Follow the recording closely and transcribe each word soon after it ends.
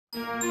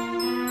Let's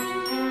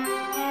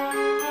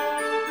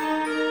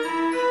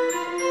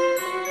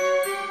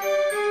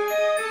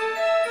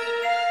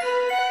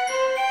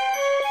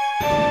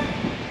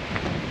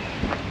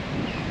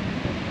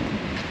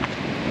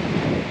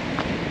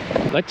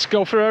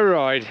go for a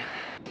ride.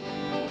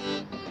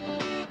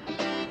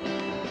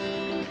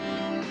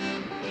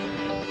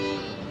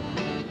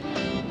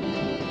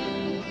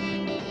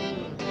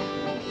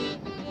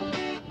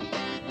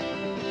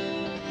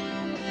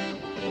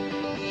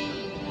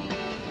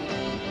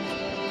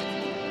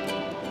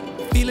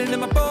 Feel it in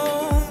my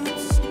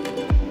bones,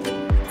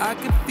 I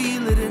can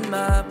feel it in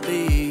my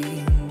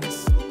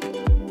veins.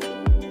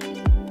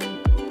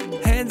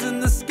 Hands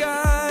in the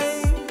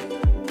sky.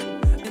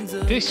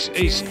 This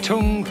is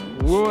Thung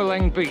Wua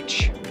Laen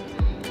Beach,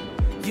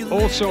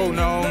 also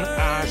known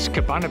as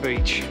Cabana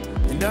Beach.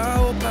 And I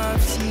hope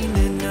I've seen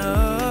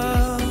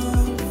enough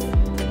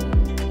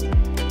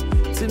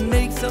to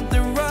make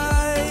something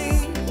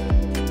right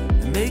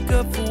and make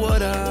up for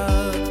what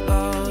I've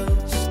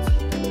lost.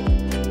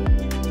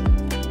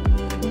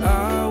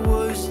 I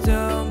was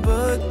down,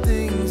 but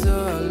things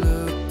are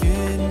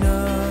looking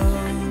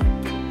up.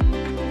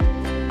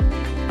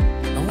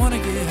 I wanna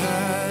get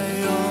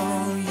high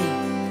on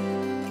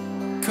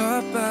you,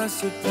 caught by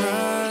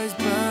surprise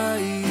by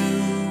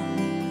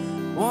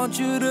you. Want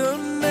you to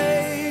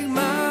make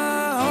my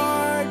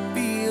heart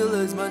feel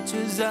as much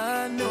as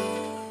I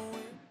know.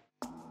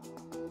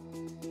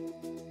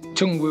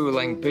 Thung Wua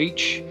Laen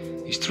Beach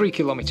is 3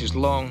 kilometres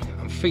long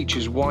and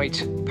features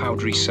white,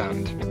 powdery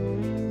sand.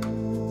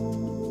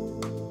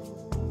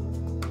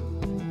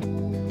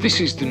 This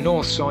is the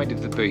north side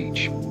of the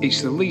beach.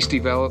 It's the least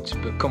developed,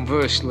 but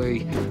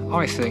conversely,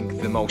 I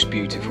think the most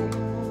beautiful.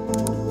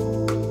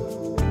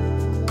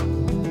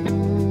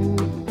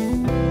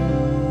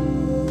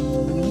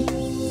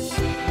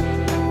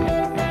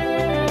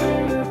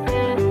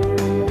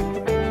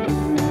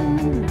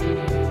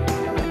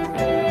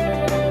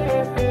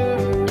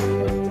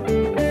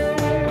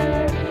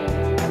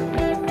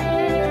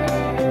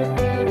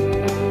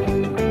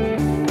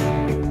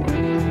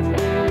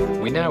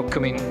 Now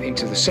coming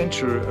into the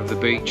centre of the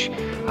beach,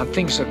 and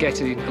things are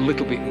getting a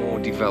little bit more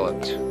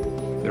developed.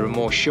 There are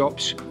more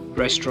shops,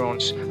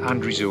 restaurants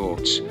and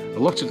resorts. A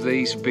lot of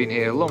these have been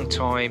here a long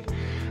time,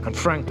 and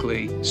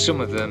frankly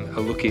some of them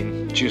are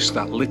looking just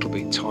that little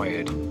bit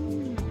tired.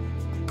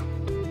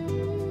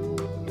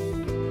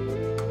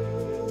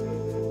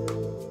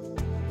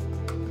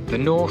 The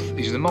north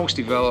is the most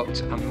developed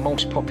and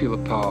most popular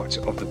part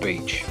of the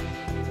beach.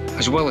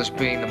 As well as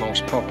being the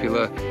most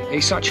popular,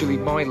 it's actually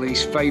my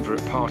least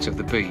favourite part of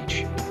the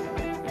beach.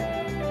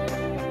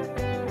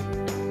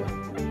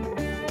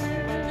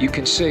 You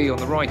can see on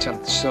the right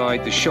hand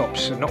side the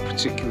shops are not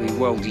particularly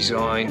well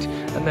designed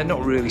and they're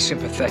not really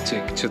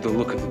sympathetic to the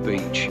look of the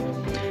beach.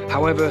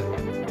 However,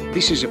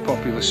 this is a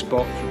popular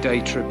spot for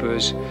day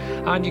trippers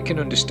and you can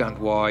understand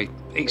why.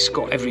 It's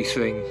got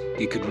everything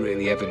you could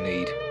really ever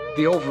need.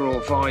 The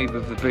overall vibe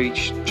of the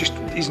beach just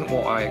isn't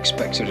what I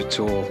expected at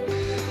all.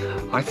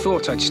 I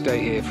thought I'd stay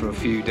here for a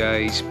few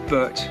days,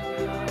 but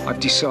I've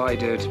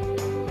decided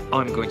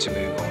I'm going to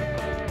move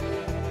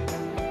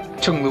on.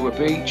 Thung Wua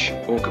Beach,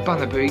 or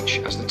Cabana Beach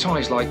as the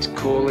Thais like to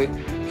call it,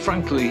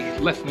 frankly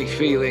left me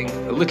feeling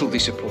a little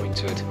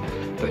disappointed.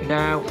 But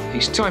now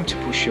it's time to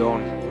push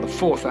on the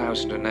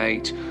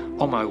 4008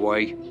 on my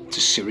way to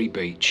Sairee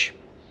Beach.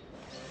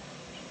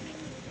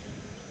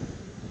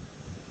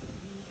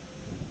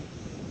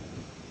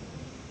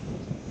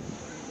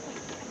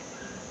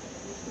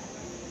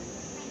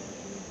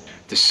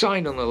 The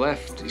sign on the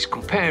left is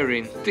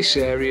comparing this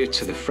area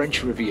to the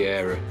French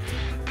Riviera.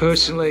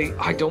 Personally,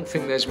 I don't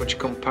think there's much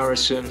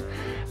comparison,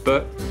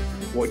 but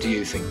what do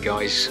you think,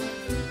 guys?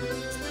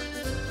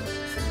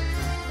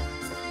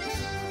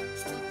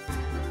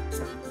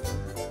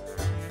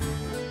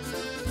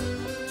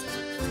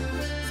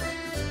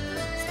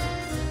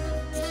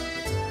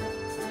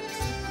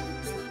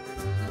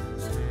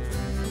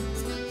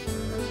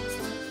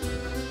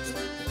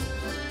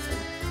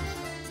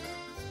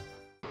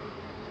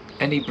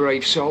 Any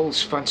brave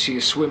souls fancy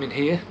a swim in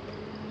here?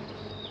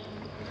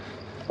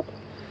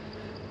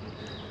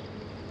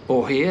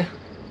 Or here?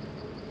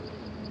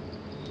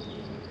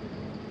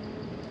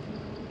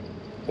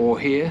 Or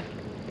here?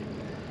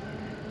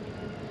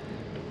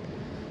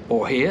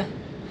 Or here?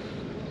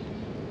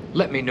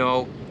 Let me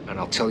know and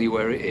I'll tell you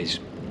where it is.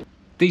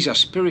 These are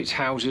spirit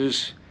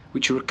houses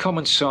which are a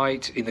common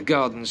sight in the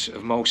gardens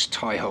of most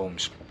Thai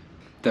homes.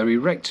 They're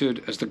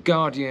erected as the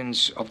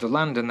guardians of the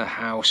land and the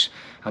house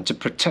and to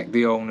protect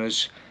the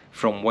owners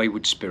from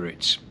wayward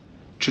spirits.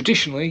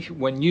 Traditionally,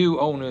 when new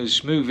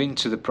owners move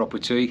into the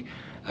property,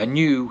 a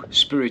new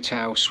spirit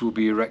house will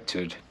be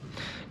erected,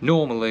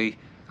 normally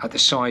at the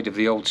side of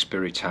the old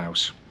spirit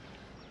house.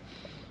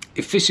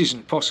 If this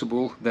isn't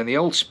possible, then the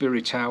old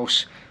spirit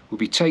house will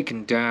be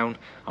taken down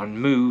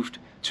and moved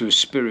to a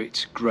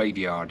spirit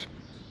graveyard.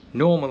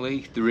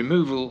 Normally, the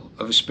removal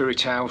of a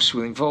spirit house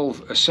will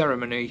involve a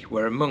ceremony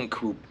where a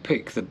monk will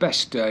pick the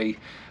best day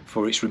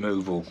for its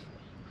removal.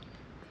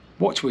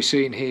 What we're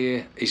seeing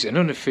here is an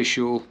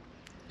unofficial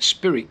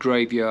spirit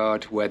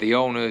graveyard where the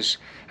owners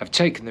have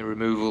taken the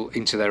removal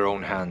into their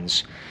own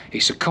hands.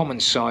 It's a common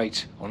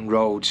sight on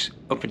roads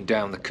up and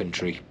down the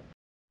country.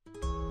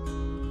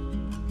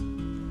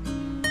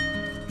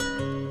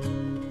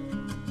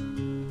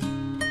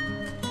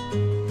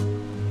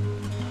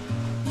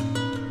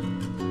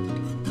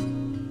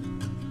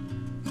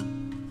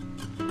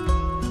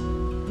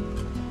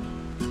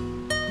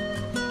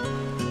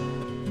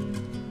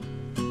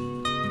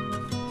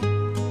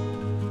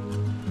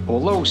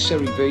 Although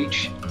Sairee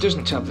Beach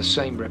doesn't have the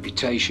same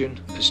reputation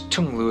as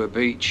Thung Wua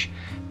Beach,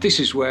 this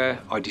is where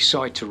I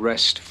decide to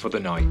rest for the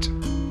night.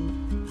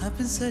 I've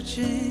been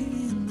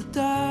searching in the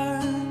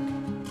dark,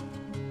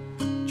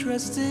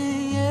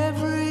 trusting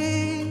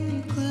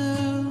every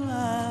clue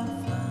I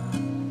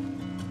found,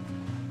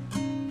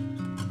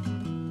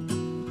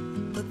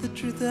 but the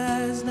truth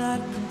has not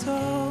been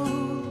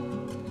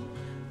told,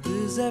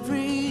 'cause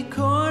every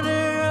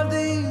corner of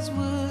these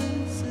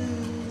woods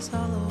is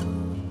hollow.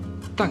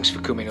 Thanks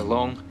for coming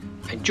along,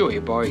 enjoy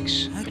your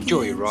bikes,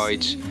 enjoy your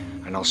rides,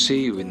 and I'll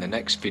see you in the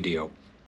next video.